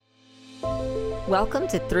Welcome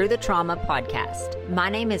to Through the Trauma podcast. My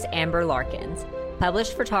name is Amber Larkins,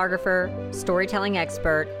 published photographer, storytelling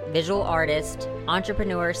expert, visual artist,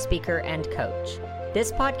 entrepreneur, speaker, and coach.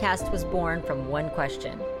 This podcast was born from one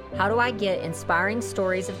question: how do I get inspiring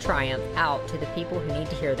stories of triumph out to the people who need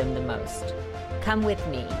to hear them the most? Come with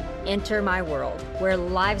me, enter my world, where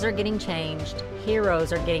lives are getting changed,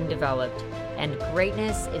 heroes are getting developed, and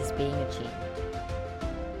greatness is being achieved.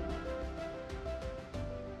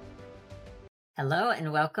 Hello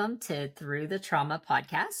and welcome to Through the Trauma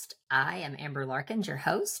podcast. I am Amber Larkins, your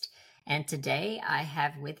host, and today I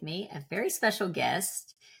have with me a very special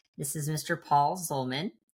guest. This is Mr. Paul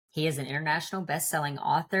Zolman. He is an international best-selling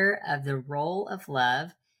author of The Role of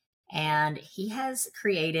Love, and he has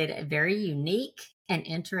created a very unique and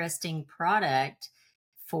interesting product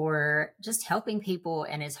for just helping people,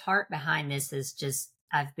 and his heart behind this is just,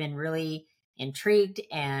 I've been really intrigued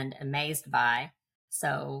and amazed by.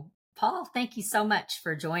 So Paul, thank you so much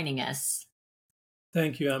for joining us.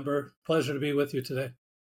 Thank you, Amber. Pleasure to be with you today.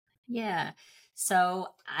 Yeah. So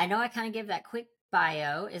I know I kind of give that quick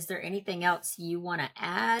bio. Is there anything else you want to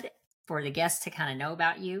add for the guests to kind of know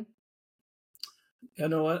about you? You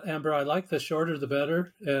know what, Amber, I like the shorter the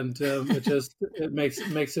better. And it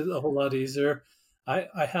makes it a whole lot easier.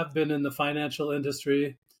 I have been in the financial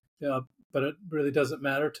industry, but it really doesn't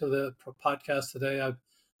matter to the podcast today.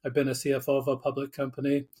 I've been a CFO of a public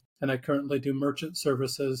company, and I currently do merchant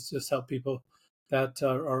services, just help people that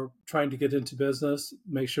are trying to get into business,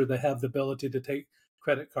 make sure they have the ability to take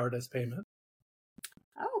credit card as payment.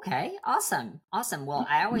 Okay, awesome. Well,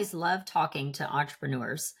 I always love talking to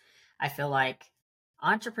entrepreneurs. I feel like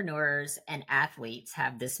entrepreneurs and athletes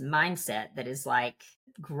have this mindset that is like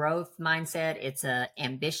growth mindset. It's a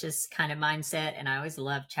ambitious kind of mindset. And I always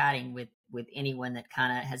love chatting with anyone that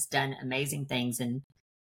kind of has done amazing things in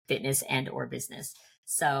fitness and or business.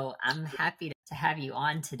 So I'm happy to have you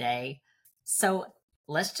on today. So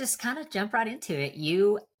let's just kind of jump right into it.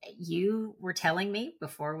 You were telling me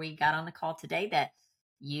before we got on the call today that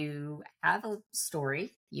you have a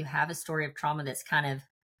story. You have a story of trauma that's kind of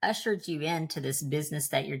ushered you into this business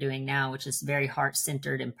that you're doing now, which is very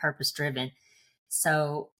heart-centered and purpose-driven.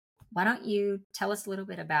 So why don't you tell us a little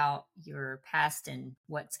bit about your past and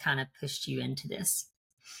what's kind of pushed you into this?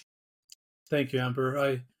 Thank you,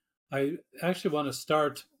 Amber. I actually want to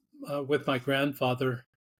start with my grandfather.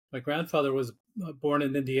 My grandfather was born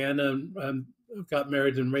in Indiana and got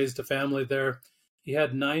married and raised a family there. He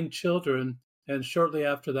had 9 children, and shortly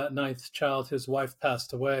after that 9th child, his wife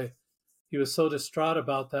passed away. He was so distraught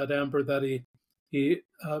about that, Amber, that he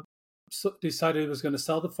decided he was going to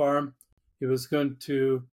sell the farm. He was going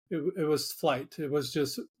to, it was flight. It was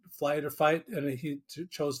just flight or fight, and he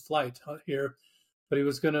chose flight here. But he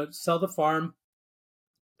was going to sell the farm,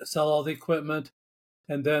 sell all the equipment.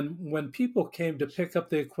 And then when people came to pick up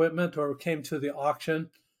the equipment or came to the auction,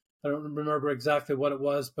 I don't remember exactly what it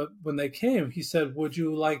was, but when they came, he said, "Would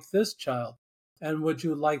you like this child? And would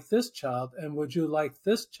you like this child? And would you like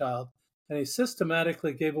this child?" And he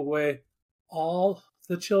systematically gave away all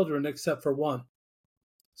the children except for one.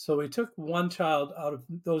 So he took one child out of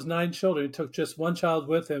those 9 children. He took just one child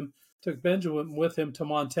with him, took Benjamin with him to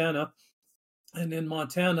Montana. And in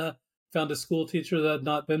Montana, found a school teacher that had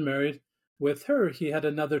not been married. With her, he had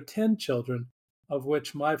another 10 children, of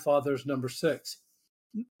which my father's number 6.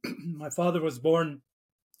 My father was born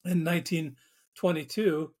in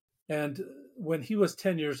 1922, and when he was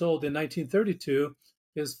 10 years old in 1932,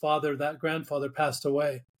 his father, that grandfather, passed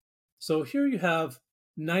away. So here you have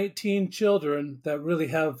 19 children that really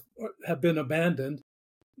have been abandoned,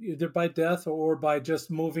 either by death or by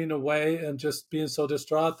just moving away and just being so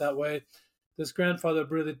distraught that way. This grandfather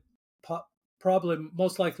really probably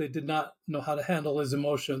most likely did not know how to handle his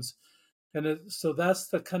emotions. And so that's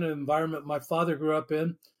the kind of environment my father grew up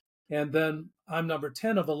in. And then I'm number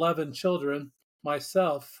 10 of 11 children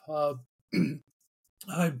myself. I'm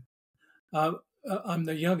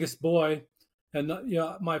the youngest boy. And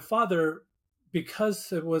my father,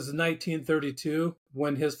 because it was 1932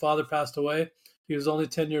 when his father passed away, he was only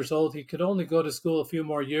 10 years old. He could only go to school a few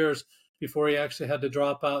more years before he actually had to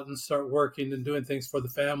drop out and start working and doing things for the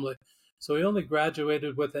family. So he only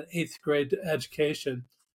graduated with an 8th grade education.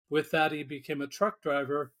 With that, he became a truck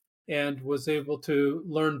driver and was able to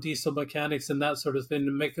learn diesel mechanics and that sort of thing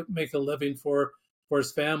to make a living for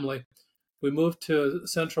his family. We moved to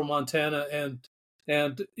central Montana,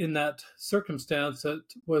 and in that circumstance, it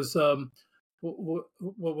was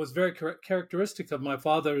what was very characteristic of my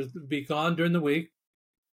father is to be gone during the week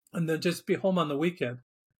and then just be home on the weekend.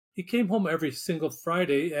 He came home every single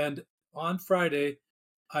Friday, and on Friday,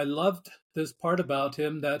 I loved this part about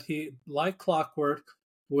him that he, like clockwork,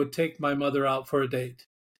 would take my mother out for a date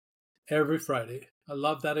every Friday. I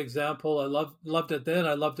love that example. I loved it then.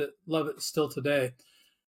 I love it still today.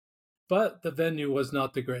 But the venue was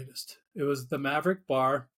not the greatest. It was the Maverick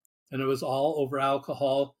Bar, and it was all over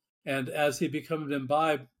alcohol. And as he became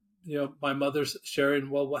imbibed, my mother's sharing,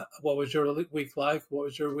 well, what was your week like? What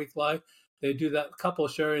was your week like? They do that couple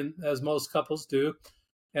sharing as most couples do.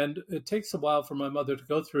 And it takes a while for my mother to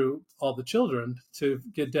go through all the children to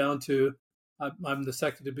get down to, I'm the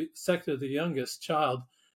second to the youngest child,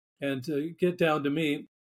 and to get down to me.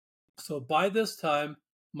 So by this time,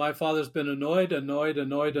 my father's been annoyed,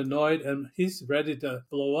 and he's ready to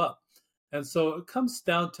blow up. And so it comes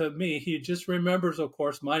down to me. He just remembers, of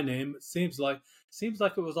course, my name. It seems like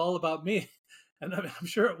it was all about me, and I'm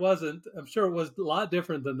sure it wasn't. I'm sure it was a lot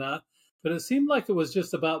different than that. But it seemed like it was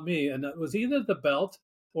just about me, and it was either the belt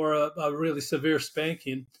or a really severe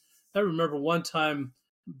spanking. I remember one time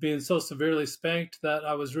being so severely spanked that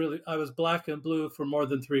I was black and blue for more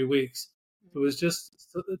than 3 weeks. It was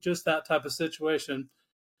just that type of situation.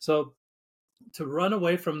 So to run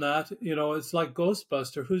away from that, it's like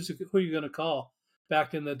Ghostbuster. Who are you going to call?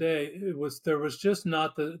 Back in the day, there was just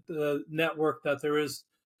not the network that there is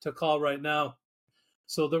to call right now.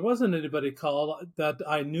 So there wasn't anybody called that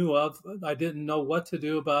I knew of. I didn't know what to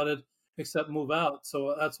do about it except move out.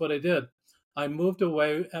 So that's what I did. I moved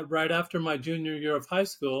away right after my junior year of high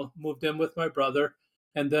school, moved in with my brother,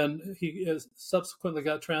 and then he subsequently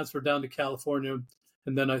got transferred down to California.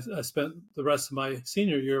 And then I spent the rest of my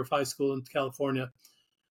senior year of high school in California.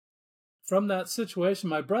 From that situation,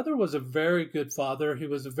 my brother was a very good father. He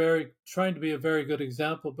was trying to be a very good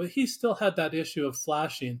example, but he still had that issue of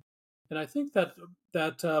flashing. And I think that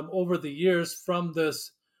over the years, from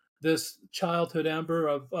this childhood, Amber,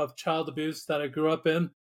 of child abuse that I grew up in,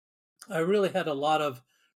 I really had a lot of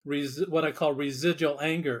what I call residual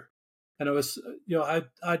anger. And it was,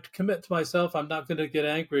 I'd commit to myself, I'm not going to get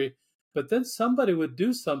angry. But then somebody would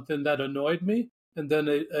do something that annoyed me. And then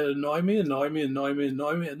it annoy me.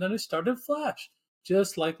 And then I started to flash,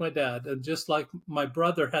 just like my dad. And just like my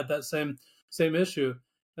brother had that same issue.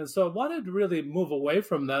 And so I wanted to really move away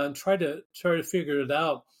from that and try to figure it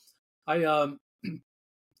out. I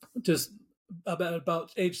just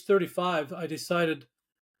about age 35, I decided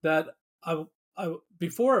that I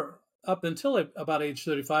before up until about age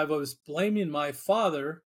 35, I was blaming my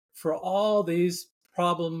father for all these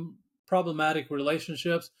problematic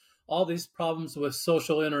relationships, all these problems with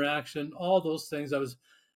social interaction, all those things. I was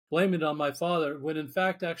blaming it on my father when in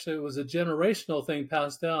fact, actually, it was a generational thing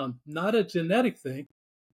passed down, not a genetic thing,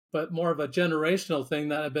 but more of a generational thing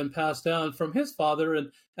that had been passed down from his father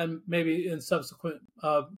and maybe in subsequent,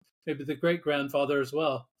 maybe the great grandfather as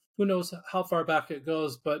well. Who knows how far back it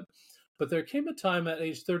goes, but there came a time at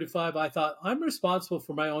age 35, I thought, I'm responsible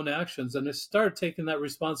for my own actions. And I started taking that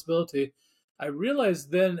responsibility. I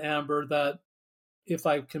realized then, Amber, that if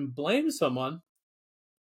I can blame someone,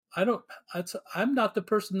 I'm not the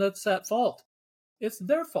person that's at fault. It's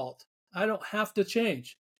their fault. I don't have to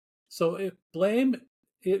change. So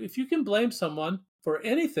if you can blame someone for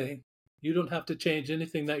anything, you don't have to change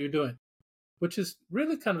anything that you're doing, which is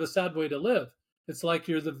really kind of a sad way to live. It's like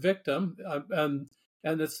you're the victim,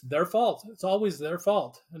 and it's their fault. It's always their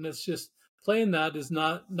fault, and it's just playing that is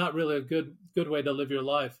not really a good way to live your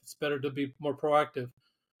life. It's better to be more proactive.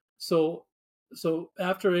 So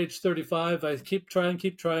after age 35, I keep trying,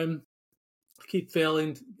 keep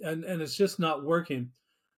failing, and it's just not working.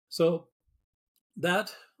 So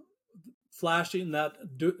that flashing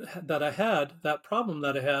that I had, that problem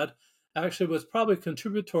that I had, actually was probably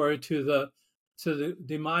contributory to the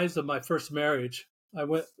demise of my first marriage.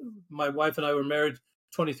 My wife and I were married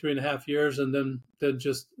 23 and a half years, and then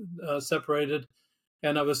just separated.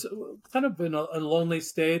 And I was kind of in a lonely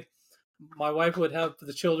state. My wife would have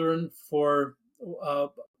the children for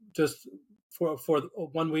just for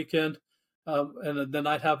one weekend, and then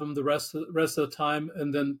I'd have them the rest of the time,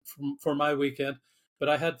 and then for my weekend. But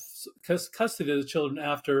I had custody of the children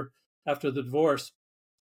after the divorce.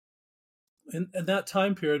 In that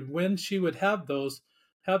time period, when she would have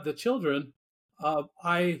the children,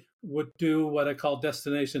 I would do what I call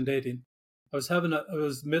destination dating. I was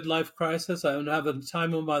midlife crisis. I was having a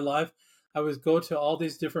time of my life. I would go to all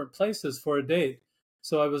these different places for a date.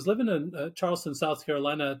 So I was living in Charleston, South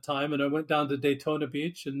Carolina at the time, and I went down to Daytona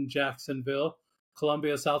Beach and Jacksonville,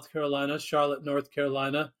 Columbia, South Carolina, Charlotte, North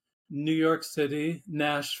Carolina, New York City,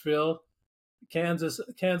 Nashville, Kansas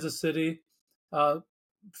City, uh,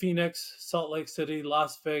 Phoenix, Salt Lake City,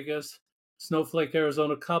 Las Vegas, Snowflake,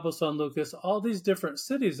 Arizona, Cabo San Lucas, all these different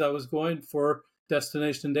cities I was going for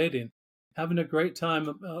destination dating, having a great time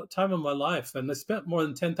of my life. And I spent more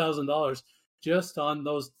than $10,000 just on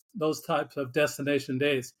those types of destination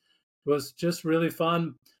days. It was just really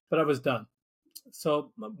fun, but I was done.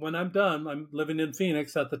 So when I'm done, I'm living in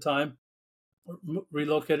Phoenix at the time,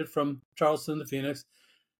 relocated from Charleston to Phoenix.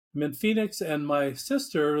 I'm in Phoenix, and my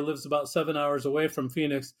sister, who lives about 7 hours away from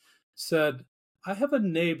Phoenix, said, I have a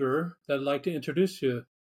neighbor that I'd like to introduce you.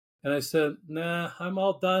 And I said, nah, I'm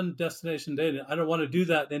all done destination dating. I don't want to do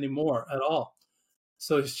that anymore at all.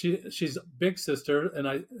 So she's a big sister,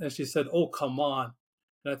 and she said, "Oh, come on."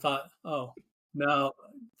 And I thought, "Oh, now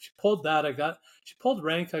she pulled that. She pulled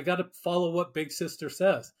rank. I got to follow what big sister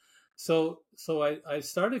says." So I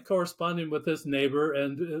started corresponding with this neighbor,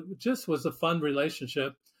 and it just was a fun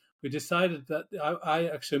relationship. We decided that I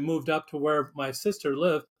actually moved up to where my sister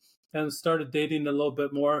lived and started dating a little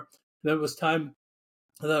bit more. Then it was time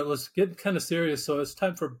that was getting kind of serious. So it's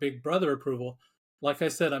time for big brother approval. Like I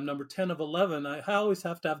said, I'm number 10 of 11. I always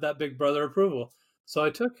have to have that big brother approval. So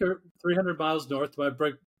I took her 300 miles north to my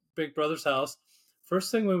big brother's house.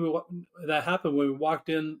 First thing that happened when we walked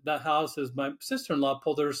in that house is my sister-in-law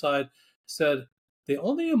pulled her aside, said, the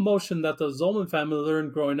only emotion that the Zolman family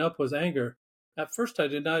learned growing up was anger. At first I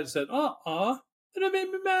denied. I said, and it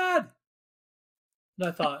made me mad. And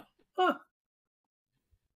I thought,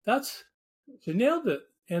 that's she nailed it.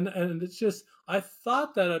 And it's just I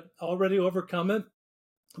thought that I'd already overcome it,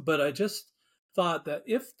 but I just thought that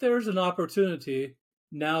if there's an opportunity,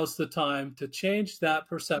 now's the time to change that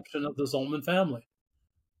perception of the Zolman family.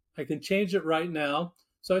 I can change it right now.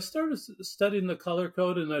 So I started studying the color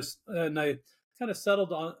code, and I kind of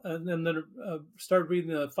settled on, and then started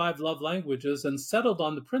reading the five love languages, and settled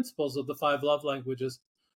on the principles of the five love languages,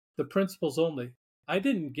 the principles only. I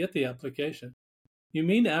didn't get the application. You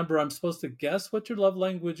mean, Amber, I'm supposed to guess what your love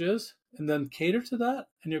language is and then cater to that?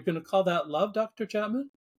 And you're going to call that love, Dr. Chapman?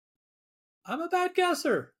 I'm a bad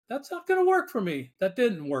guesser. That's not going to work for me. That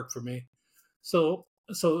didn't work for me. So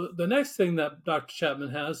the next thing that Dr.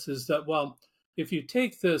 Chapman has is that, well, if you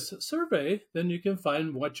take this survey, then you can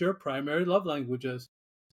find what your primary love language is.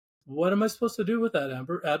 What am I supposed to do with that,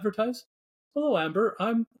 Amber? Advertise? Hello, Amber.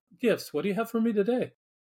 I'm gifts. What do you have for me today?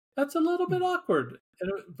 That's a little bit awkward,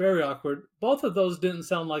 and very awkward. Both of those didn't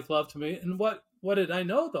sound like love to me. And what did I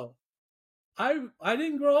know though? I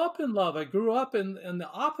didn't grow up in love. I grew up in the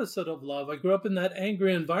opposite of love. I grew up in that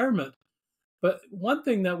angry environment. But one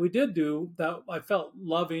thing that we did do that I felt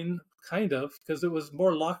loving, kind of, because it was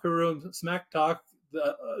more locker room smack talk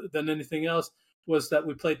than anything else, was that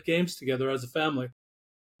we played games together as a family.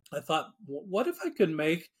 I thought, what if I could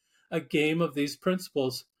make a game of these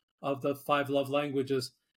principles of the five love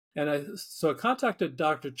languages? So I contacted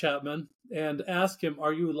Dr. Chapman and asked him,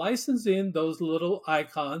 are you licensing those little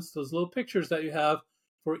icons, those little pictures that you have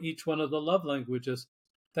for each one of the love languages?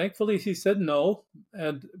 Thankfully, he said no,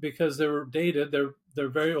 and because they were dated, they're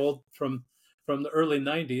very old from the early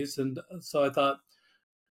 90s, and so I thought,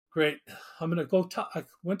 great, I'm going to go talk. I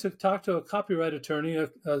went to talk to a copyright attorney, a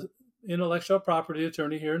intellectual property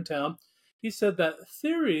attorney here in town. He said that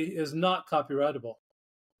theory is not copyrightable.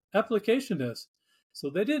 Application is. So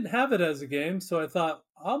they didn't have it as a game. So I thought,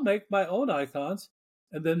 I'll make my own icons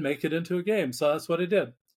and then make it into a game. So that's what I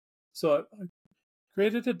did. So I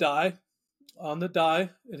created a die. On the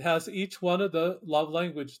die, it has each one of the love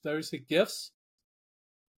language. There's the gifts,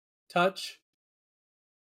 touch,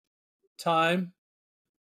 time,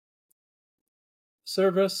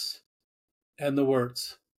 service, and the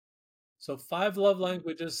words. So 5 love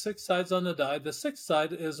languages, 6 sides on the die. The 6th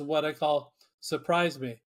side is what I call surprise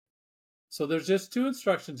me. So there's just 2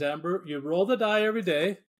 instructions, Amber. You roll the die every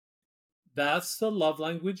day. That's the love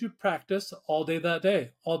language you practice all day that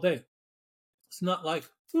day, all day. It's not like,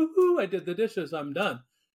 woohoo, I did the dishes, I'm done.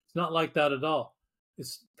 It's not like that at all.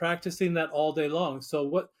 It's practicing that all day long.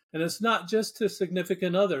 And it's not just to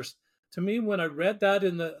significant others. To me, when I read that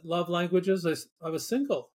in the love languages, I was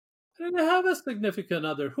single. I didn't have a significant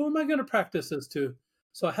other. Who am I going to practice this to?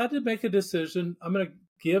 So I had to make a decision. I'm going to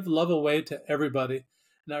give love away to everybody.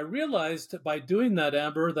 And I realized by doing that,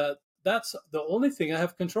 Amber, that that's the only thing I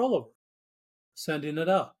have control over, sending it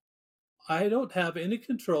out. I don't have any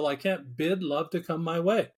control. I can't bid love to come my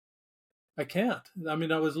way. I can't. I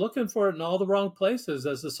mean, I was looking for it in all the wrong places,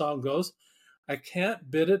 as the song goes. I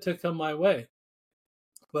can't bid it to come my way,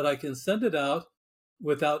 but I can send it out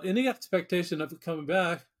without any expectation of it coming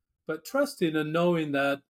back, but trusting and knowing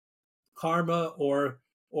that karma or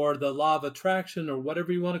the law of attraction or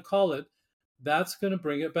whatever you want to call it, that's going to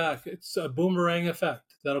bring it back. It's a boomerang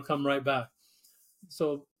effect that'll come right back.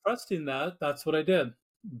 So trusting that, that's what I did.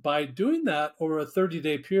 By doing that over a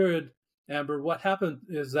 30-day period, Amber, what happened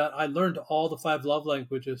is that I learned all the 5 love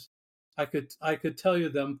languages. I could tell you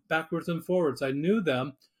them backwards and forwards. I knew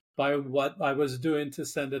them by what I was doing to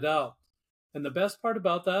send it out. And the best part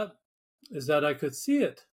about that is that I could see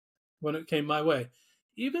it when it came my way.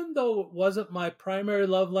 Even though it wasn't my primary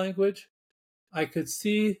love language, I could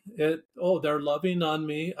see it. Oh, they're loving on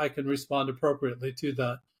me. I can respond appropriately to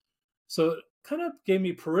that. So it kind of gave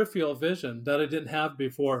me peripheral vision that I didn't have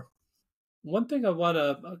before. One thing I want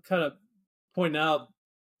to kind of point out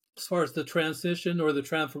as far as the transition or the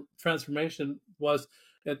transformation was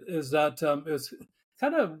is that is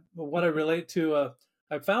kind of what I relate to.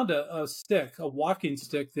 I found a stick, a walking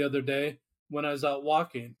stick, the other day when I was out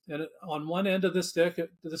walking, and on one end of the stick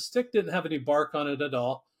didn't have any bark on it at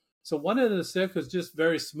all. So one end of the stick was just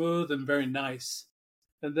very smooth and very nice,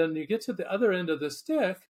 and then you get to the other end of the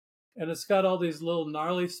stick, and it's got all these little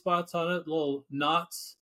gnarly spots on it, little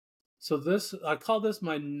knots. So this I call this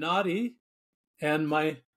my naughty and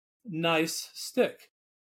my nice stick.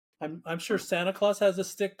 I'm sure Santa Claus has a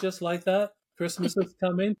stick just like that. Christmas is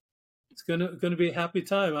coming. It's gonna be a happy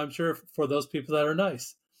time, I'm sure, for those people that are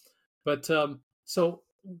nice. But so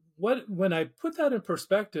what when I put that in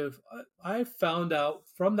perspective, I found out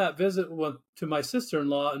from that visit to my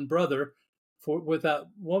sister-in-law and brother with that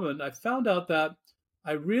woman, I found out that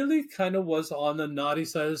I really kind of was on the naughty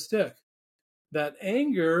side of the stick. That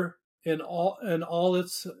anger in all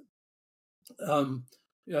its um,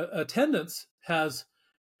 attendance has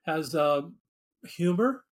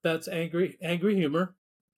humor. That's angry humor.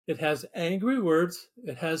 It has angry words.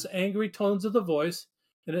 It has angry tones of the voice,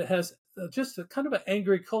 and it has just a kind of an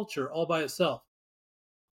angry culture all by itself.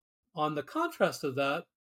 On the contrast of that,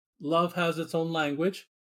 love has its own language.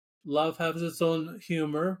 Love has its own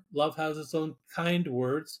humor. Love has its own kind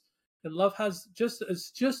words, and love has just it's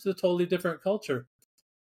just a totally different culture.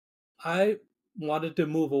 I wanted to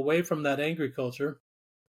move away from that angry culture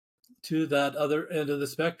to that other end of the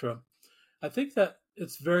spectrum. I think that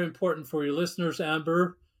it's very important for your listeners,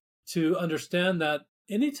 Amber, to understand that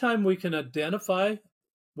anytime we can identify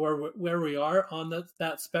where we are on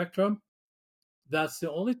that spectrum, that's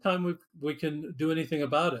the only time we can do anything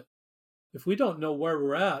about it. If we don't know where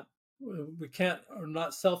we're at, we can't are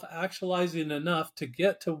not self-actualizing enough to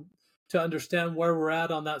get to understand where we're at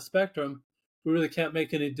on that spectrum. We really can't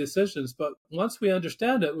make any decisions. But once we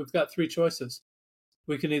understand it, we've got three choices.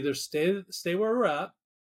 We can either stay where we're at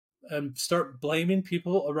and start blaming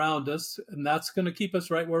people around us, and that's going to keep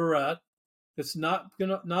us right where we're at. It's not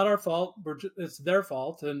our fault. It's their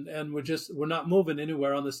fault, and we're not moving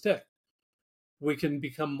anywhere on the stick. We can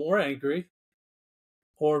become more angry,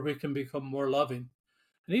 or we can become more loving.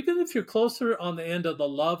 And even if you're closer on the end of the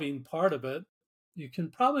loving part of it, you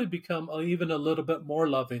can probably become even a little bit more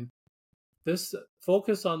loving. This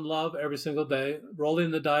focus on love every single day,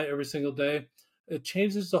 rolling the die every single day, it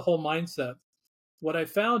changes the whole mindset. What I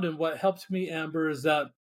found and what helped me, Amber, is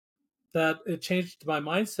that it changed my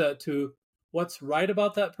mindset to what's right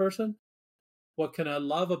about that person, what can I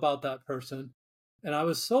love about that person. And I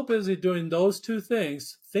was so busy doing those two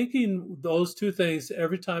things, thinking those two things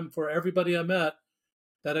every time for everybody I met,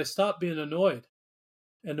 that I stopped being annoyed.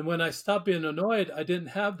 And when I stopped being annoyed, I didn't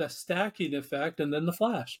have the stacking effect and then the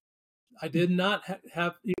flash. I did not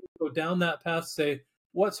have to go down that path, say,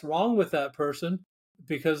 what's wrong with that person?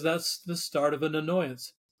 Because that's the start of an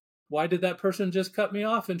annoyance. Why did that person just cut me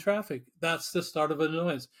off in traffic? That's the start of an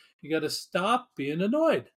annoyance. You got to stop being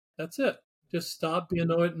annoyed. That's it. Just stop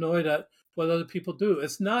being annoyed at what other people do.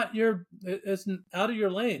 It's out of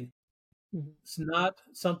your lane. Mhm. It's not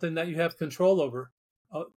something that you have control over.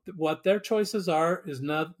 What their choices are is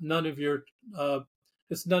none of your.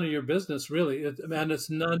 It's none of your business, really. And it's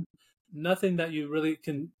nothing that you really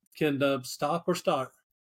can stop or start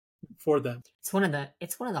for them. It's one of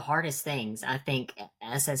the hardest things I think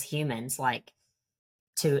us as humans, like,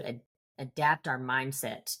 to adapt our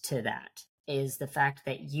mindset to that, is the fact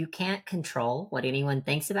that you can't control what anyone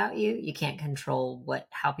thinks about you. You can't control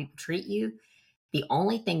how people treat you. The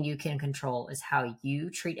only thing you can control is how you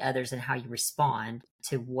treat others and how you respond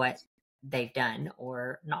to what they've done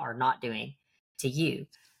or not doing to you.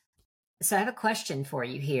 So I have a question for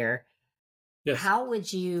you here. Yes. How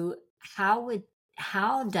would you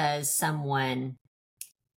how does someone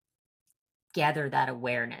gather that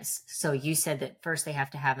awareness? So you said that first they have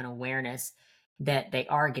to have an awareness that they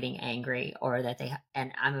are getting angry, or that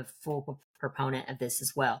and I'm a full proponent of this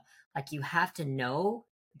as well. Like, you have to know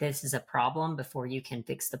this is a problem before you can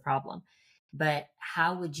fix the problem. But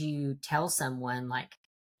how would you tell someone, like,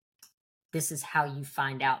 this is how you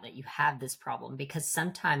find out that you have this problem? Because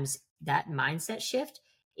sometimes that mindset shift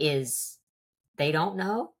is they don't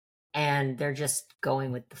know, and they're just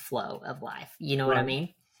going with the flow of life. You know what I Right.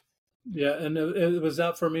 mean? Yeah, and it was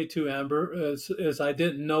that for me too, Amber. Is I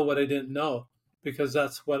didn't know what I didn't know. because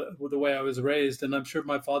that's what the way I was raised, and I'm sure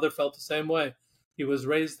my father felt the same way. He was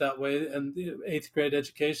raised that way, and the eighth grade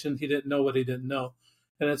education, he didn't know what he didn't know.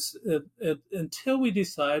 And until we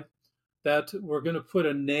decide that we're going to put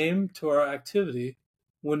a name to our activity.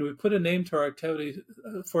 When we put a name to our activity,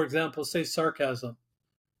 for example, say sarcasm.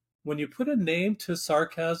 When you put a name to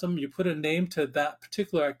sarcasm, you put a name to that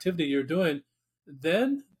particular activity you're doing,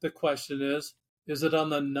 then the question is it on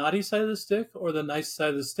the naughty side of the stick or the nice side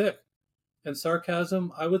of the stick? And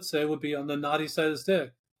sarcasm, I would say, would be on the naughty side of the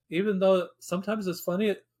stick. Even though sometimes it's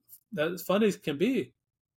funny, that as funny as can be,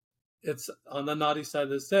 it's on the naughty side of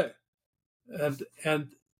the stick. And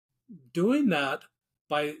doing that,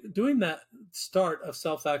 by doing that start of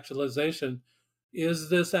self-actualization, is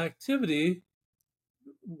this activity,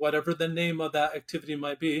 whatever the name of that activity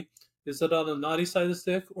might be, is it on the naughty side of the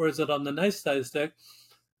stick or is it on the nice side of the stick?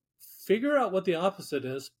 Figure out what the opposite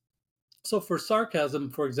is. So for sarcasm,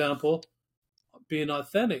 for example, being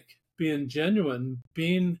authentic, being genuine,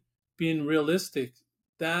 being realistic,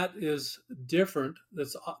 that is different.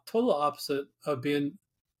 That's total opposite of being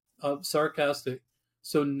sarcastic.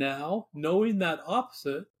 So now, knowing that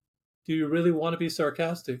opposite, do you really want to be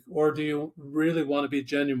sarcastic or do you really want to be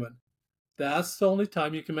genuine? That's the only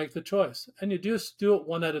time you can make the choice. And you just do it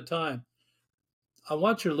one at a time. I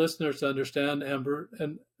want your listeners to understand, Amber,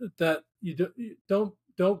 and that you don't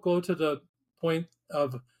go to the point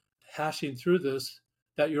of hashing through this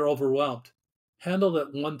that you're overwhelmed. Handle it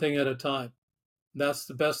one thing at a time. That's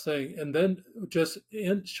the best thing. And then just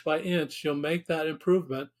inch by inch, you'll make that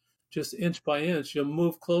improvement. Just inch by inch, you'll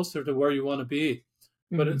move closer to where you want to be.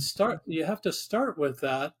 But you have to start with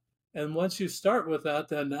that. And once you start with that,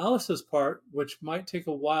 the analysis part, which might take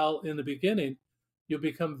a while in the beginning, you'll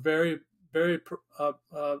become very good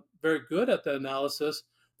at the analysis,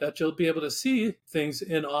 that you'll be able to see things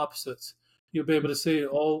in opposites. You'll be able to see,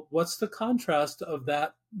 oh, what's the contrast of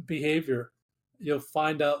that behavior? You'll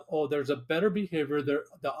find out, oh, there's a better behavior there.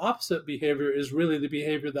 The opposite behavior is really the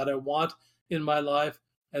behavior that I want in my life.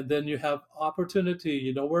 And then you have opportunity,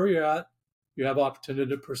 you know where you're at, you have opportunity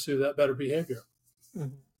to pursue that better behavior.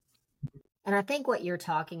 Mm-hmm. And I think what you're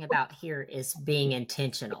talking about here is being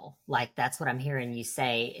intentional. Like that's what I'm hearing you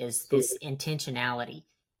say is this intentionality.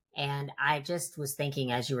 And I just was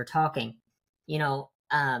thinking as you were talking, you know,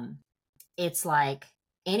 it's like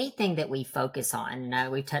anything that we focus on.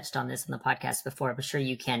 And we've touched on this in the podcast before. I'm sure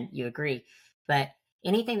you agree. But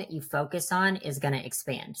anything that you focus on is going to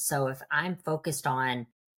expand. So if I'm focused on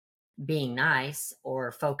being nice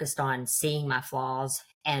or focused on seeing my flaws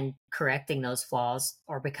and correcting those flaws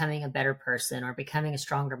or becoming a better person or becoming a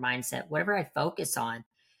stronger mindset, whatever I focus on,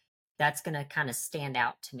 that's going to kind of stand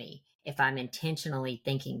out to me if I'm intentionally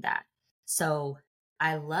thinking that. So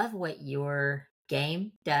I love what your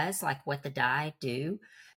game does, like what the die do,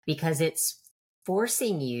 because it's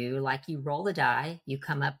forcing you, like you roll the die, you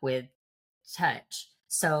come up with touch.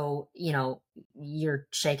 So, you're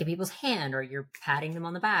shaking people's hand or you're patting them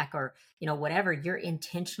on the back or, whatever, you're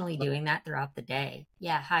intentionally doing that throughout the day.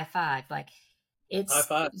 Yeah. High five. Like High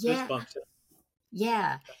five, yeah. goosebumps.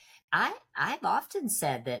 Yeah. I've often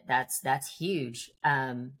said that's huge.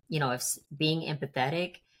 If being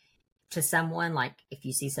empathetic to someone, like if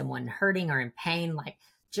you see someone hurting or in pain, like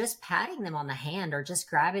just patting them on the hand or just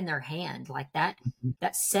grabbing their hand like that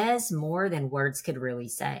says more than words could really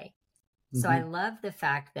say. So I love the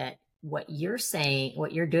fact that what you're saying,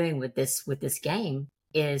 what you're doing with this game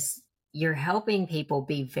is you're helping people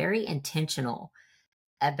be very intentional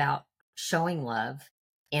about showing love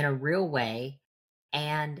in a real way.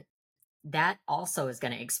 And that also is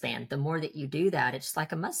going to expand. The more that you do that, it's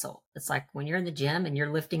like a muscle. It's like when you're in the gym and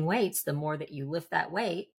you're lifting weights, the more that you lift that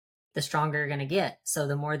weight, the stronger you're going to get. So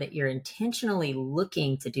the more that you're intentionally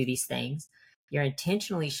looking to do these things, you're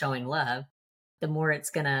intentionally showing love, the more it's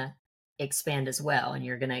going to expand as well. And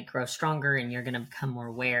you're going to grow stronger and you're going to become more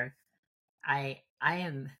aware. I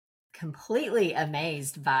am completely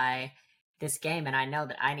amazed by this game. And I know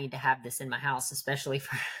that I need to have this in my house, especially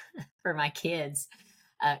for my kids.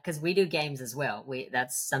 Because we do games as well.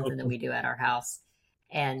 That's something that we do at our house.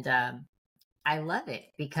 And I love it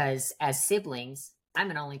because as siblings,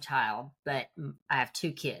 I'm an only child, but I have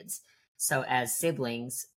two kids. So as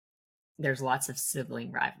siblings, there's lots of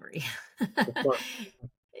sibling rivalry.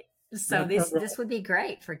 So this would be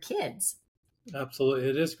great for kids. Absolutely.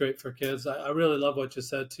 It is great for kids. I really love what you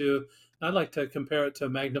said too. I'd like to compare it to a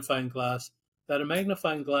magnifying glass, that a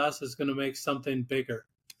magnifying glass is going to make something bigger.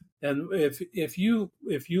 And if you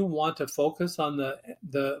want to focus on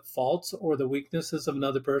the faults or the weaknesses of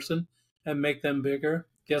another person and make them bigger,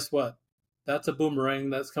 guess what? That's a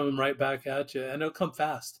boomerang that's coming right back at you, and it'll come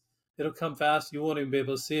fast. It'll come fast. You won't even be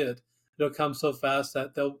able to see it. it'll come so fast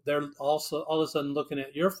that they're also all of a sudden looking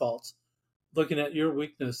at your faults, looking at your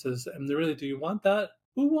weaknesses. And really, do you want that?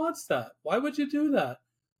 Who wants that? Why would you do that?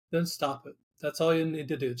 Then stop it. That's all you need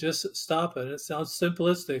to do. Just stop it. It sounds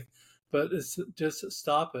simplistic, but it's just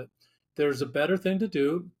stop it. There's a better thing to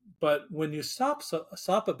do, but when you stop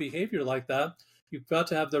a behavior like that, you've got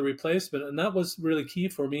to have the replacement. And that was really key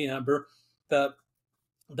for me, Amber, that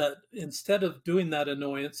instead of doing that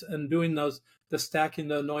annoyance and doing the stacking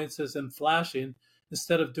the annoyances and flashing,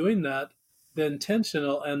 instead of doing that, the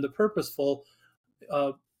intentional and the purposeful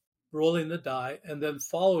uh, rolling the die, and then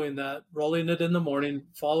following that, rolling it in the morning,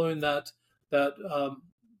 following that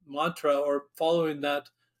mantra, or following that.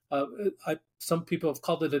 Some people have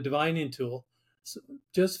called it a divining tool. So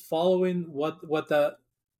just following what that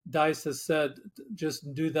dice has said.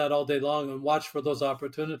 Just do that all day long and watch for those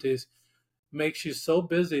opportunities. Makes you so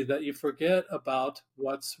busy that you forget about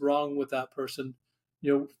what's wrong with that person.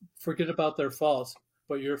 You forget about their faults,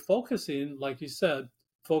 but you're focusing, like you said,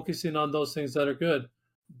 focusing on those things that are good.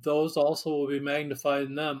 Those also will be magnified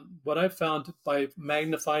in them. What I found by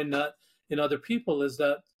magnifying that in other people is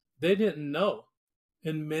that they didn't know.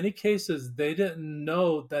 In many cases, they didn't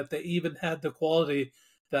know that they even had the quality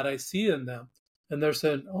that I see in them. And they're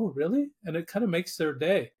saying, "Oh, really?" And it kind of makes their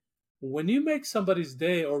day. When you make somebody's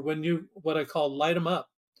day, or when you, what I call, light them up,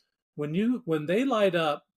 when they light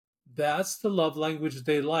up, that's the love language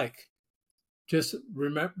they like. Just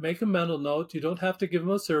remember, make a mental note. You don't have to give them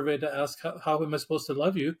a survey to ask how am I supposed to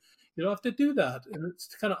love you. You don't have to do that, and it's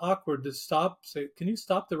kind of awkward to stop. Say, can you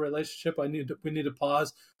stop the relationship? We need to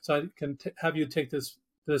pause so I can have you take this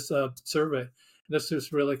survey. That's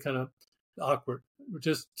just really kind of awkward,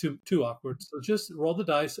 just too awkward. So just roll the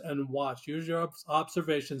dice and watch. Use your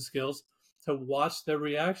observation skills to watch their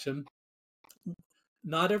reaction.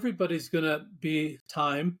 Not everybody's going to be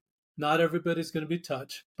time, not everybody's going to be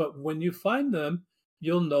touch, but when you find them,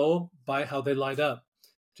 you'll know by how they light up.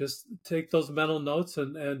 Just take those mental notes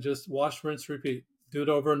and just wash, rinse, repeat. Do it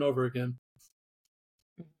over and over again.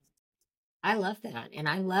 I love that. And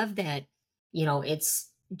I love that, you know, it's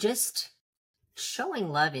just showing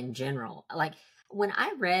love in general. Like when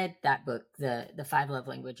I read that book, the five love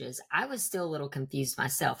languages, I was still a little confused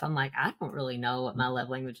myself. I'm like, I don't really know what my love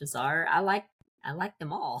languages are. I like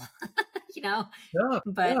them all, you know, Yeah,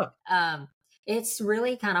 but yeah. it's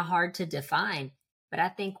really kind of hard to define. But I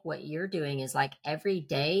think what you're doing is like every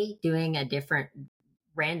day doing a different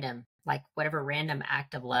random, like whatever random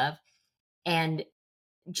act of love. And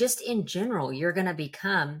just in general, you're going to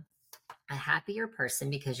become a happier person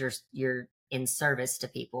because you're in service to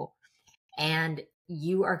people, and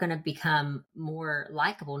you are going to become more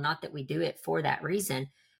likable. Not that we do it for that reason,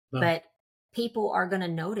 No. but people are going to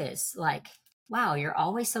notice, like, wow, you're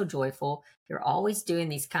always so joyful, you're always doing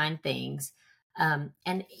these kind things. And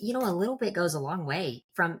you know, a little bit goes a long way.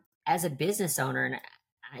 From as a business owner,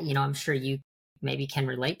 and you know, I'm sure you maybe can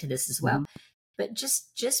relate to this as well, Mm-hmm. but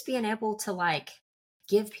just being able to like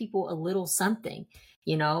give people a little something,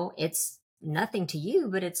 you know, it's nothing to you,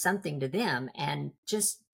 but it's something to them. And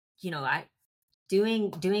just, you know, I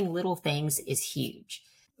doing little things is huge.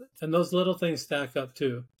 And those little things stack up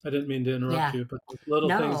too. I didn't mean to interrupt Yeah. you, but those little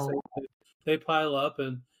things, No. they pile up,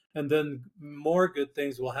 and then more good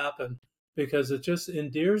things will happen because it just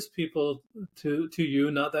endears people to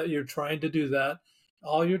you. Not that you're trying to do that.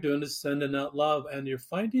 All you're doing is sending out love, and you're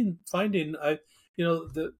finding.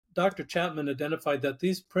 The Dr. Chapman identified that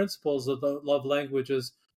these principles of the love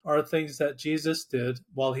languages are things that Jesus did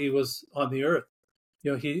while he was on the earth.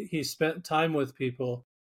 He spent time with people,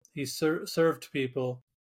 he served people.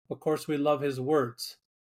 Of course, we love his words,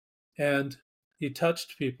 and he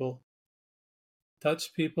touched people,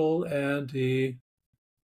 and he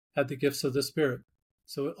had the gifts of the Spirit.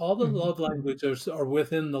 So all the Mhm. love languages are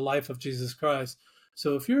within the life of Jesus Christ.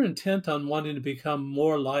 So if you're intent on wanting to become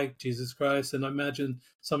more like Jesus Christ, and I imagine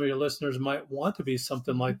some of your listeners might want to be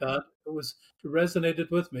something like that, it resonated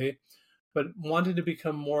with me, but wanting to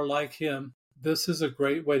become more like him, this is a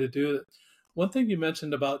great way to do it. One thing you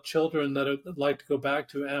mentioned about children that I'd like to go back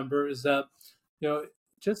to, Amber, is that, you know,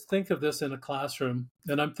 just think of this in a classroom,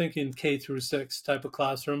 and I'm thinking K through 6 type of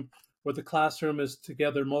classroom, where the classroom is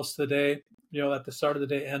together most of the day, at the start of the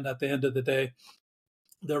day and at the end of the day.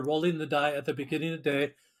 They're rolling the die at the beginning of the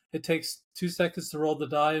day. It takes 2 seconds to roll the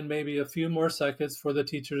die and maybe a few more seconds for the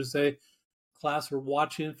teacher to say, class, we're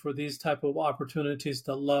watching for these type of opportunities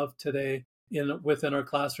to love today within our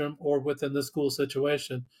classroom or within the school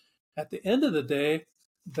situation. At the end of the day,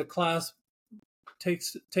 the class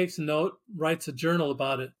takes note, writes a journal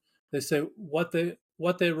about it. They say what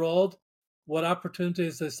they rolled, what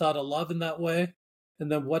opportunities they saw to love in that way,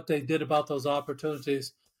 and then what they did about those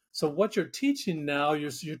opportunities. So what you're teaching now,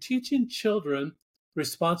 you're teaching children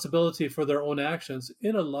responsibility for their own actions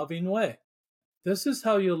in a loving way. This is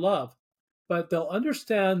how you love. But they'll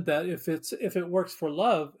understand that if it works for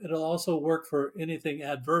love, it'll also work for anything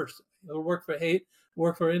adverse. It'll work for hate,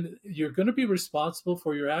 you're going to be responsible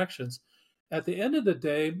for your actions. At the end of the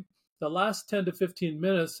day, the last 10 to 15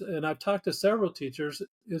 minutes, and I've talked to several teachers,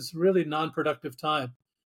 is really non-productive time.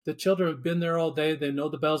 The children have been there all day. They know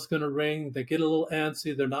the bell's going to ring. They get a little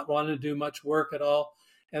antsy. They're not wanting to do much work at all.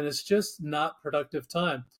 And it's just not productive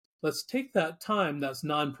time. Let's take that time that's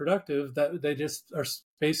non-productive, that they just are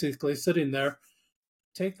basically sitting there,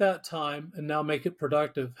 take that time and now make it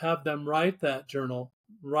productive. Have them write that journal,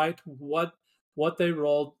 write what they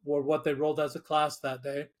rolled or what they rolled as a class that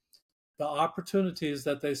day, the opportunities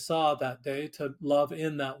that they saw that day to love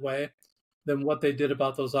in that way, then what they did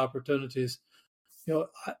about those opportunities.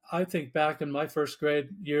 I think back in my first grade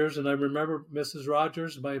years, and I remember Mrs.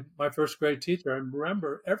 Rogers, my first grade teacher. I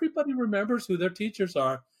remember everybody remembers who their teachers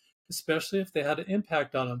are, especially if they had an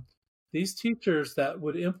impact on them. These teachers that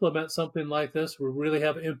would implement something like this would really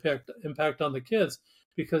have impact on the kids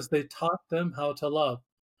because they taught them how to love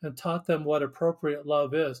and taught them what appropriate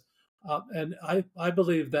love is. And I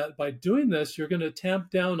believe that by doing this, you're going to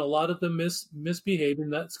tamp down a lot of the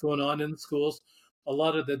misbehaving that's going on in the schools, a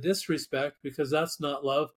lot of the disrespect, because that's not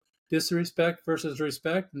love. Disrespect versus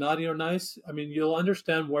respect, naughty or nice. I mean, you'll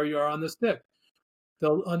understand where you are on the stick.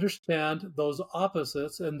 They'll understand those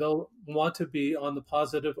opposites and they'll want to be on the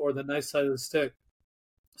positive or the nice side of the stick,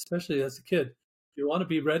 especially as a kid. You want to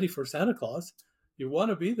be ready for Santa Claus. You want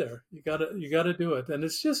to be there. You gotta do it. And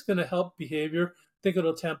it's just gonna help behavior. I think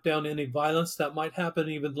it'll tamp down any violence that might happen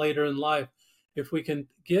even later in life. If we can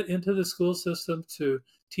get into the school system to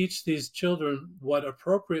teach these children what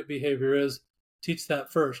appropriate behavior is, teach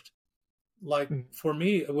that first. Like Mm, for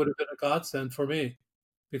me, it would have been a godsend for me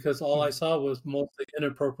because all I mm. saw was mostly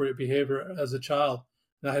inappropriate behavior as a child.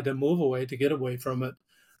 And I had to move away to get away from it.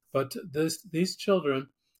 But these children,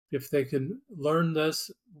 if they can learn this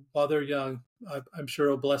while they're young, I'm sure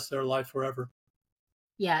it'll bless their life forever.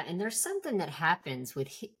 Yeah, and there's something that happens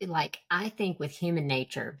like I think with human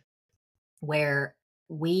nature where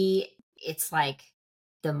it's like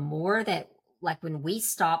the more that like when we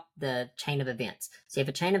stop the chain of events. So you have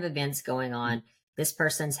a chain of events going on, this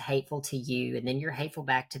person's hateful to you and then you're hateful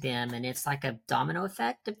back to them and it's like a domino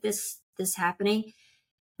effect of this happening.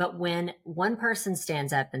 But when one person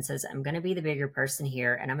stands up and says, I'm going to be the bigger person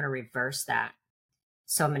here and I'm going to reverse that.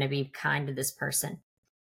 So I'm going to be kind to this person.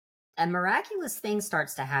 A miraculous thing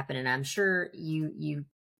starts to happen, and I'm sure you've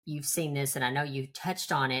seen this, and I know you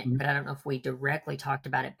touched on it, Mhm. but I don't know if we directly talked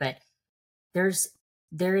about it. But there's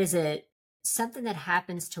there is a something that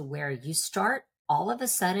happens to where you start all of a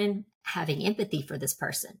sudden having empathy for this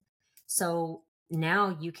person. So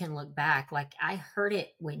now you can look back, like I heard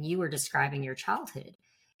it when you were describing your childhood.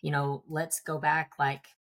 Let's go back, like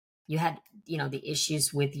you had, the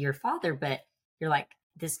issues with your father, but you're like,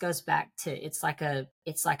 this goes back to it's like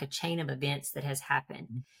a chain of events that has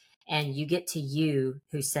happened. And you get to you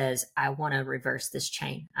who says, I want to reverse this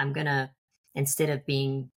chain. I'm gonna, instead of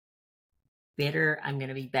being bitter, I'm going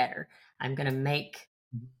to be better. I'm going to make,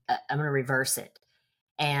 I'm going to reverse it.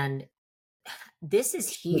 And this is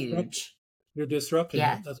Disrupt- huge. You're disrupting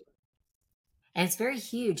Yeah. it. That's And it's very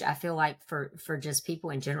huge. I feel like for just people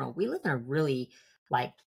in general, we live in a really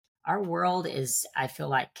like our world is, I feel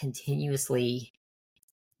like continuously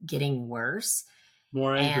getting worse.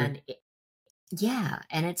 more angry. And yeah,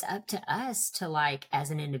 and it's up to us to like as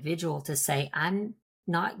an individual to say I'm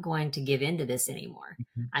not going to give in to this anymore.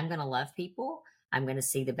 Mhm. I'm going to love people. I'm going to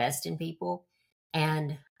see the best in people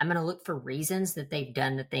and I'm going to look for reasons that they've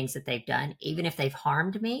done the things that they've done even if they've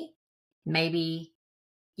harmed me. Maybe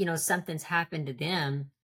something's happened to them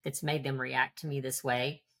that's made them react to me this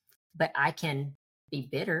way, but I can be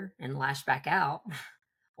bitter and lash back out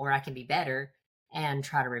or I can be better and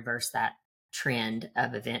try to reverse that trend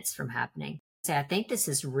of events from happening. So I think this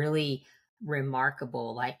is really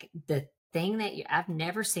remarkable. Like the thing that I've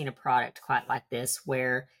never seen a product quite like this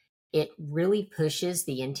where it really pushes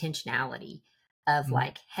the intentionality of Mhm.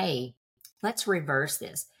 like, hey, let's reverse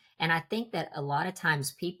this. And I think that a lot of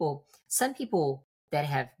times some people that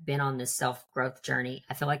have been on this self growth journey,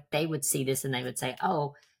 I feel like they would see this and they would say,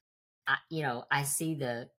 oh, I see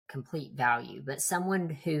the complete value, but someone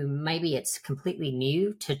who maybe it's completely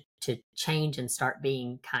new to change and start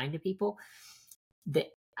being kind to people, that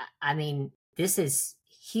I mean, this is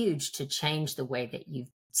huge to change the way that you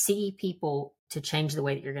see people, to change the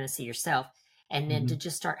way that you're going to see yourself, and then to Mhm.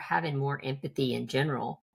 just start having more empathy in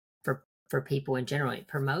general for people in general. It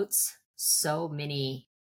promotes so many.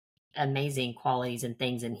 amazing qualities and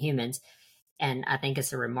things in humans. And I think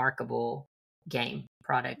it's a remarkable game,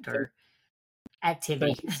 product, Thank, or thank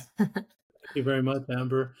activity. you very much,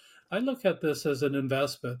 Amber. I look at this as an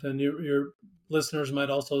investment, and your listeners might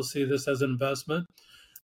also see this as an investment.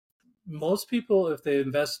 Most people, if they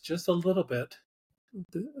invest just a little bit,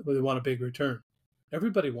 they want a big return.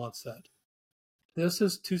 Everybody wants that. This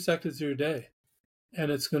is 2 seconds of your day,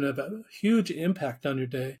 and it's going to have a huge impact on your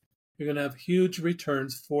day. You're going to have huge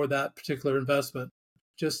returns for that particular investment.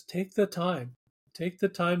 Just take the time. Take the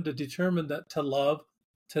time to determine that to love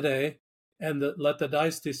today, and let the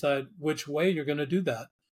dice decide which way you're going to do that.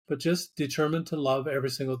 But just determine to love every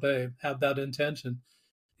single day. Have that intention.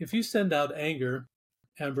 If you send out anger,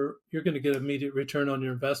 Amber, you're going to get immediate return on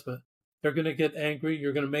your investment. They're going to get angry.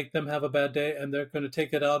 You're going to make them have a bad day, and they're going to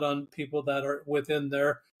take it out on people that are within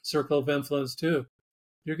their circle of influence too.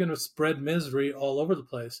 You're going to spread misery all over the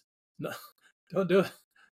place. No, don't do it.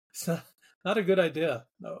 It's not a good idea.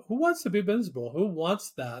 No. Who wants to be miserable? Who wants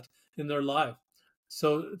that in their life?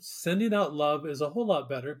 So sending out love is a whole lot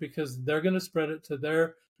better because they're going to spread it to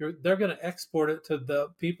they're going to export it to the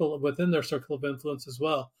people within their circle of influence as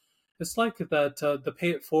well. It's like that the pay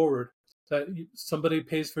it forward, that somebody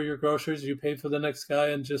pays for your groceries, you pay for the next guy,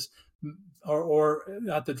 and just or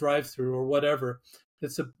at the drive-through or whatever.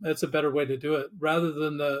 It's a better way to do it rather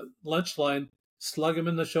than the lunch line. Slug him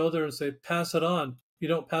in the shoulder and say, "Pass it on." You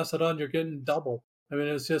don't pass it on, you're getting double. I mean,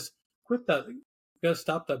 it's just quit that. You got to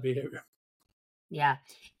stop that behavior. Yeah.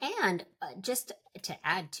 And just to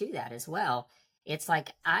add to that as well, it's like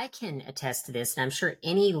I can attest to this, and I'm sure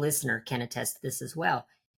any listener can attest to this as well.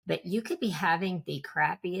 But you could be having the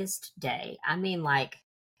crappiest day. I mean, like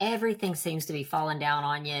everything seems to be falling down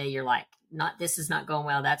on you. You're like, not this is not going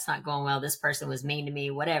well, that's not going well, this person was mean to me,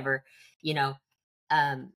 whatever, you know.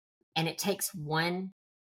 Um, and it takes one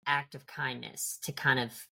act of kindness to kind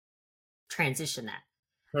of transition that.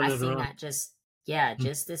 Turn I it seen around. that just, yeah, Mm-hmm.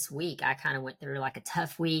 just this week. I kind of went through like a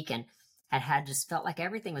tough week and had just felt like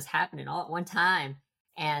everything was happening all at one time,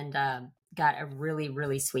 and got a really,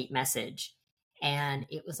 really sweet message. And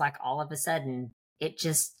it was like all of a sudden, it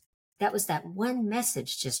just, that was that one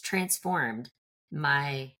message just transformed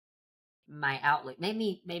my outlook, made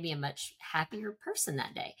me maybe a much happier person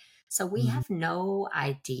that day. So we Mm-hmm. have no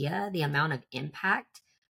idea the amount of impact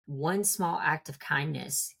one small act of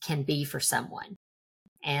kindness can be for someone.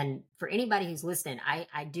 And for anybody who's listening,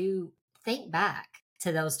 I do think back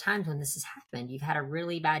to those times when this has happened. You've had a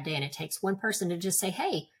really bad day, and it takes one person to just say,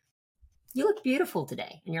 "Hey, you look beautiful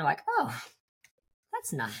today." And you're like, "Oh,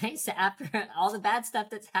 that's nice." After all the bad stuff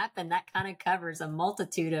that's happened, that kind of covers a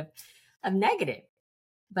multitude of negative.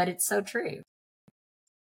 But it's so true.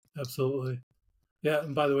 Absolutely. Yeah.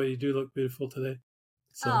 And by the way, you do look beautiful today.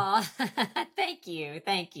 So, Oh, thank you.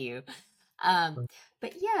 Thank you. Um,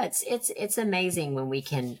 but yeah, it's amazing when we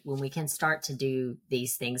can start to do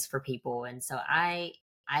these things for people. And so I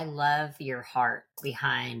love your heart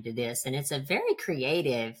behind this, and it's a very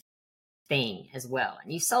creative thing as well.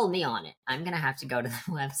 And you sold me on it. I'm gonna have to go to the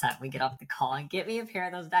website when we get off the call and get me a pair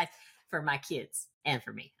of those dice for my kids and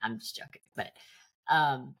for me. I'm just joking. But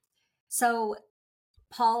um so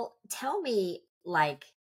Paul, tell me, like,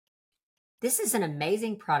 this is an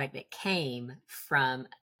amazing product that came from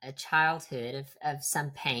a childhood of some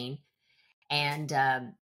pain. And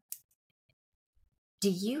do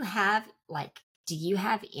you have do you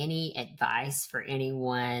have any advice for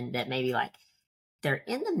anyone that maybe like they're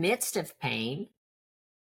in the midst of pain,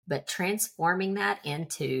 but transforming that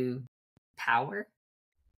into power?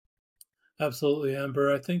 absolutely,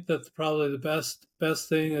 Amber. I think that's probably the best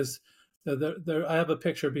thing is I have a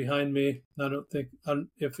picture behind me. I don't think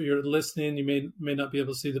if you're listening, you may not be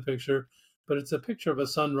able to see the picture, but it's a picture of a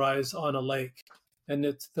sunrise on a lake, and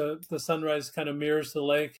it's the sunrise kind of mirrors the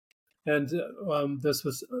lake. And this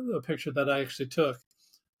was a picture that I actually took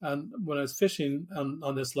when I was fishing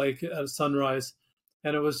on this lake at sunrise,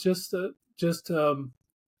 and it was just it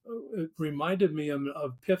reminded me of an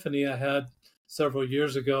epiphany I had several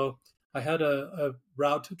years ago. I had a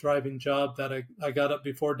route driving job that I got up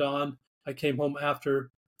before dawn. I came home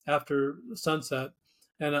after sunset,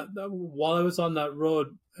 and while I was on that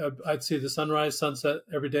road, I'd see the sunrise, sunset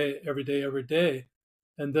every day, every day, every day.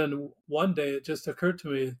 And then one day, it just occurred to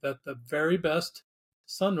me that the very best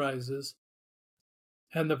sunrises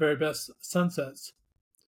and the very best sunsets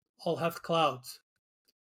all have clouds.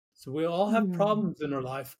 So we all have Mm. problems in our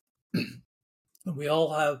life, and we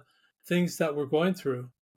all have things that we're going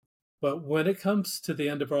through. But when it comes to the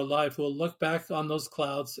end of our life, we'll look back on those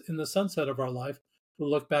clouds in the sunset of our life. We'll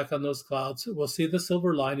look back on those clouds. We'll see the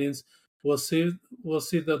silver linings. We'll see we'll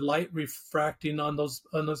see the light refracting on those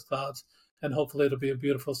clouds, and hopefully it'll be a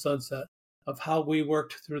beautiful sunset of how we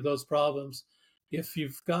worked through those problems. If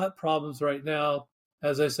you've got problems right now,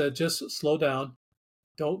 as I said, just slow down.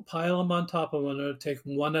 Don't pile them on top of one another. Take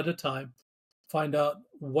one at a time. Find out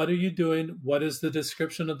what are you doing? What is the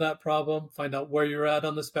description of that problem? Find out where you're at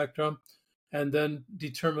on the spectrum, and then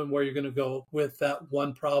determine where you're going to go with that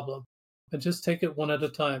one problem. And just take it one at a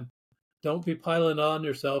time. Don't be piling on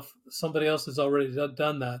yourself. Somebody else has already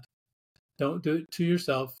done that. Don't do it to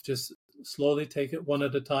yourself. Just slowly take it one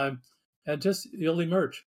at a time, and just you'll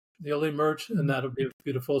emerge. You'll emerge, and Mhm. that'll be a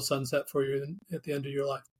beautiful sunset for you at the end of your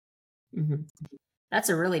life. Mhm. That's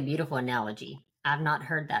a really beautiful analogy. I've not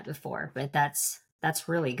heard that before, but that's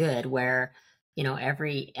really good where,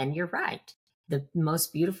 every and you're right. The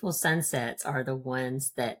most beautiful sunsets are the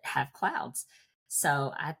ones that have clouds.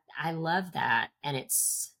 So I love that, and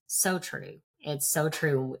it's so true. It's so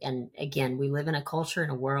true. And again, we live in a culture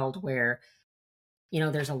and a world where,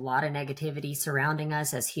 there's a lot of negativity surrounding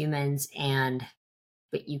us as humans, and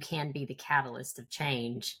but you can be the catalyst of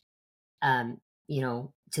change, um,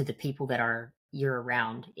 to the people that are you're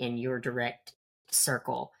around in your direct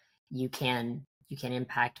circle. You can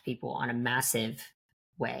impact people on a massive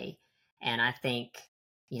way. And I think,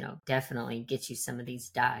 definitely get you some of these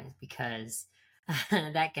dyes because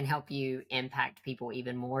that can help you impact people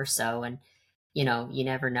even more so. And, you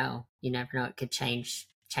never know. You never know. It could change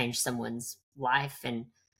someone's life and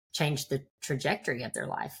change the trajectory of their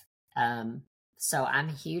life. So I'm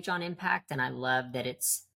huge on impact, and I love that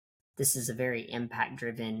this is a very impact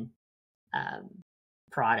driven um,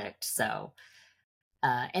 product. So,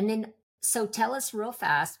 and then, so tell us real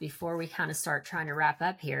fast before we kind of start trying to wrap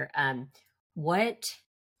up here. What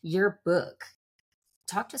your book,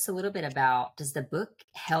 talk to us a little bit about, does the book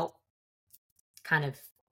help kind of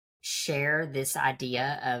share this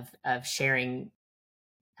idea of sharing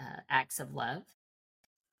acts of love?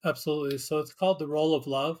 Absolutely. So it's called The Role of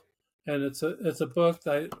Love, and it's a book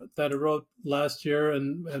that I wrote last year,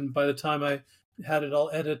 and by the time I had it all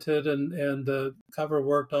edited and the cover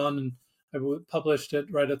worked on, and published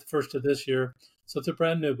it right at the first of this year. So it's a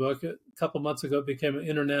brand new book. A couple months ago, it became an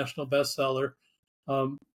international bestseller,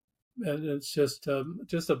 um, and it's just a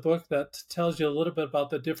book that tells you a little bit about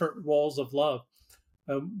the different roles of love.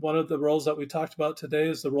 One of the roles that we talked about today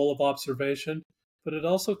is the role of observation, but it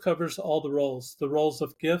also covers all the roles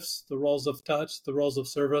of gifts, the roles of touch, the roles of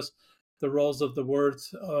service, the roles of the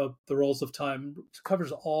words, the roles of time. It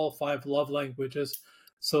covers all five love languages.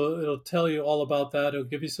 So it'll tell you all about that. It'll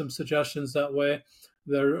give you some suggestions that way.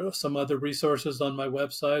 There are some other resources on my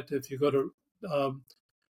website. If you go to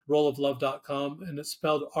roleoflove.com, and it's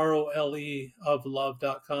spelled ROLE of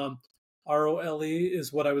love.com. ROLE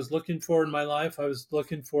is what I was looking for in my life. I was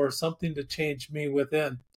looking for something to change me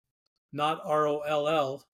within, not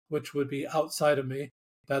ROLL, which would be outside of me.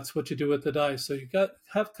 That's what you do with the dice. So you got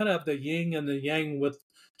have kind of have the yin and the yang with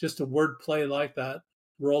just a word play like that.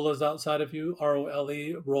 Roll is outside of you,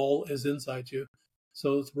 ROLE, roll is inside you.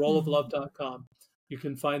 So it's Mhm. rolloflove.com. You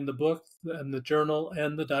can find the book and the journal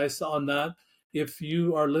and the dice on that. If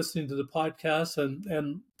you are listening to the podcast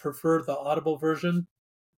and prefer the audible version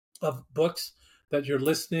of books that you're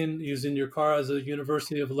listening using your car as a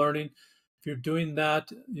university of learning, if you're doing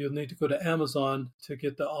that, you'll need to go to Amazon to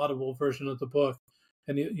get the audible version of the book.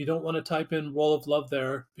 And you don't want to type in Roll of Love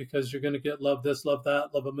there because you're going to get love this, love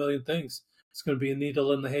that, love a million things. It's going to be a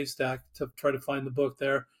needle in the haystack to try to find the book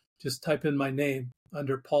there. Just type in my name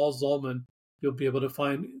under Paul Zolman. You'll be able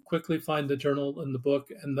to quickly find the journal and the book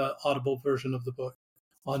and the audible version of the book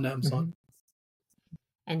on Amazon. Mhm.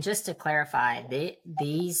 And just to clarify,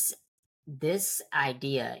 this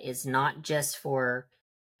idea is not just for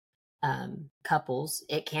couples.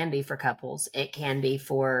 It can be for couples. It can be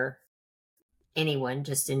for anyone,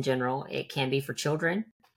 just in general. It can be for children.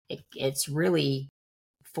 It's really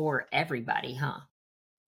for everybody, huh?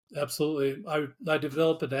 Absolutely. I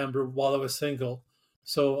developed it, Amber, while I was single.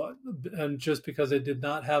 So, and just because I did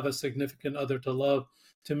not have a significant other to love,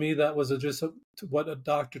 to me, that was what a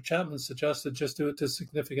Dr. Chapman suggested, just do it to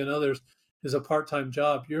significant others, is a part time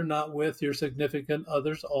job. You're not with your significant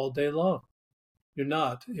others all day long. You're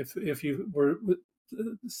not. If you were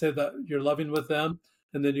say that you're loving with them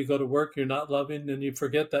and then you go to work, you're not loving, and you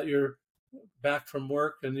forget that you're back from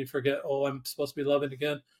work and you forget, oh, I'm supposed to be loving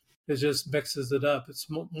again. It just mixes it up. It's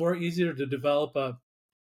more easier to develop a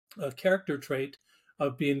character trait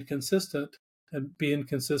of being consistent and being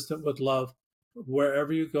consistent with love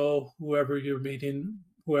wherever you go, whoever you're meeting,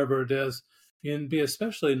 whoever it is. And be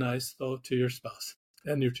especially nice, though, to your spouse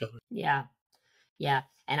and your children. Yeah. Yeah.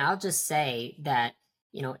 And I'll just say that,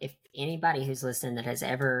 if anybody who's listening that has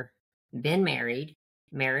ever been married,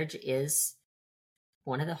 marriage is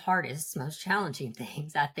one of the hardest, most challenging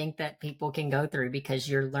things I think that people can go through, because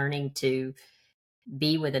you're learning to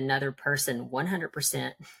be with another person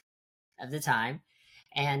 100% of the time.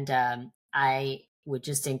 And I would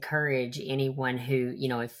just encourage anyone who,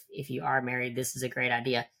 if you are married, this is a great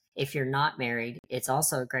idea. If you're not married, it's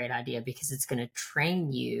also a great idea, because it's going to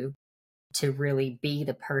train you to really be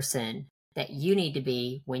the person that you need to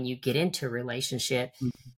be when you get into a relationship.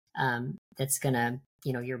 That's going to,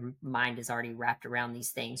 your mind is already wrapped around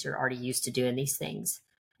these things. You're already used to doing these things.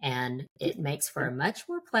 And it makes for a much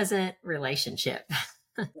more pleasant relationship.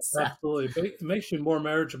 So, Absolutely. It makes you more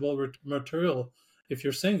marriageable material. If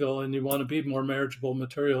you're single and you want to be more marriageable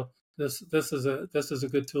material, this is a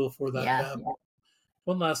good tool for that to yeah. happen.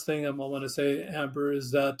 One last thing I want to say, Amber, is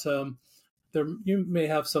that there you may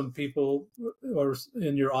have some people or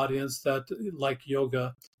in your audience that like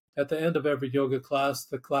yoga. At the end of every yoga class,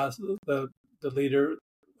 the leader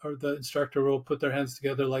or the instructor will put their hands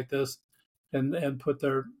together like this, and put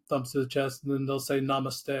their thumbs to the chest, and then they'll say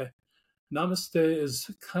namaste. Namaste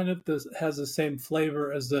is kind of this, has the same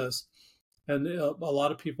flavor as this, and a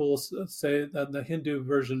lot of people say that the Hindu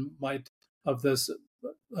version of this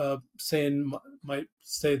saying might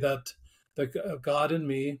say that the God in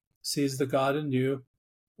me sees the God in you,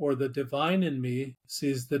 or the divine in me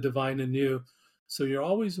sees the divine in you. So you're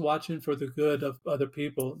always watching for the good of other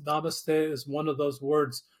people. Namaste is one of those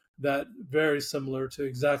words that very similar to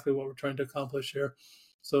exactly what we're trying to accomplish here.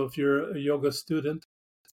 So if you're a yoga student,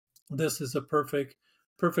 this is a perfect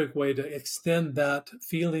way to extend that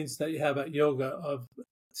feelings that you have at yoga of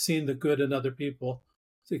seeing the good in other people,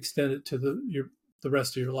 to extend it to the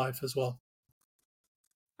rest of your life as well.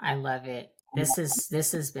 I love it.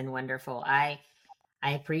 This has been wonderful. I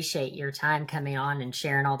appreciate your time coming on and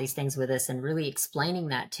sharing all these things with us and really explaining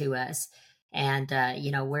that to us. And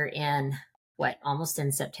we're in almost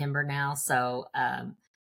in September now, so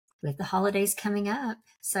with the holidays coming up.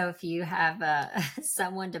 So if you have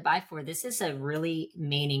someone to buy for, this is a really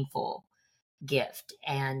meaningful gift.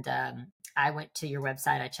 And I went to your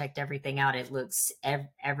website. I checked everything out. It looks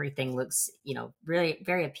everything looks really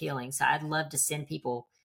very appealing. So I'd love to send people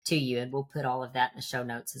to you, and we'll put all of that in the show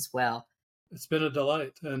notes as well. It's been a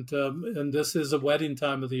delight, and this is a wedding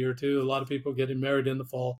time of the year too. A lot of people getting married in the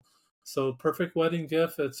fall, so perfect wedding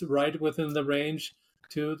gift. It's right within the range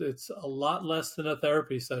too. It's a lot less than a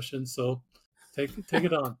therapy session, so take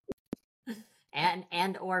it on.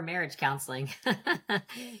 and or marriage counseling.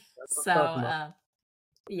 So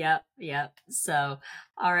yep. So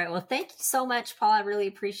all right, well, thank you so much, Paul. I really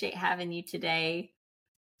appreciate having you today.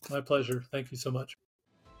 My pleasure. Thank you so much.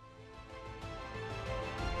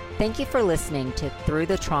 Thank you for listening to Through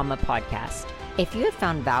the Trauma podcast. If you have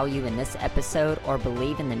found value in this episode or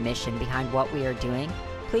believe in the mission behind what we are doing,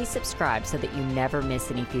 please subscribe so that you never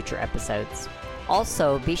miss any future episodes.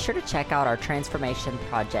 Also, be sure to check out our transformation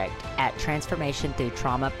project at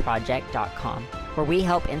transformationthroughtraumaproject.com, where we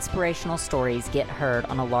help inspirational stories get heard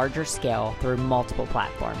on a larger scale through multiple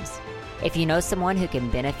platforms. If you know someone who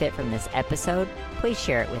can benefit from this episode, please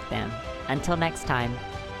share it with them. Until next time.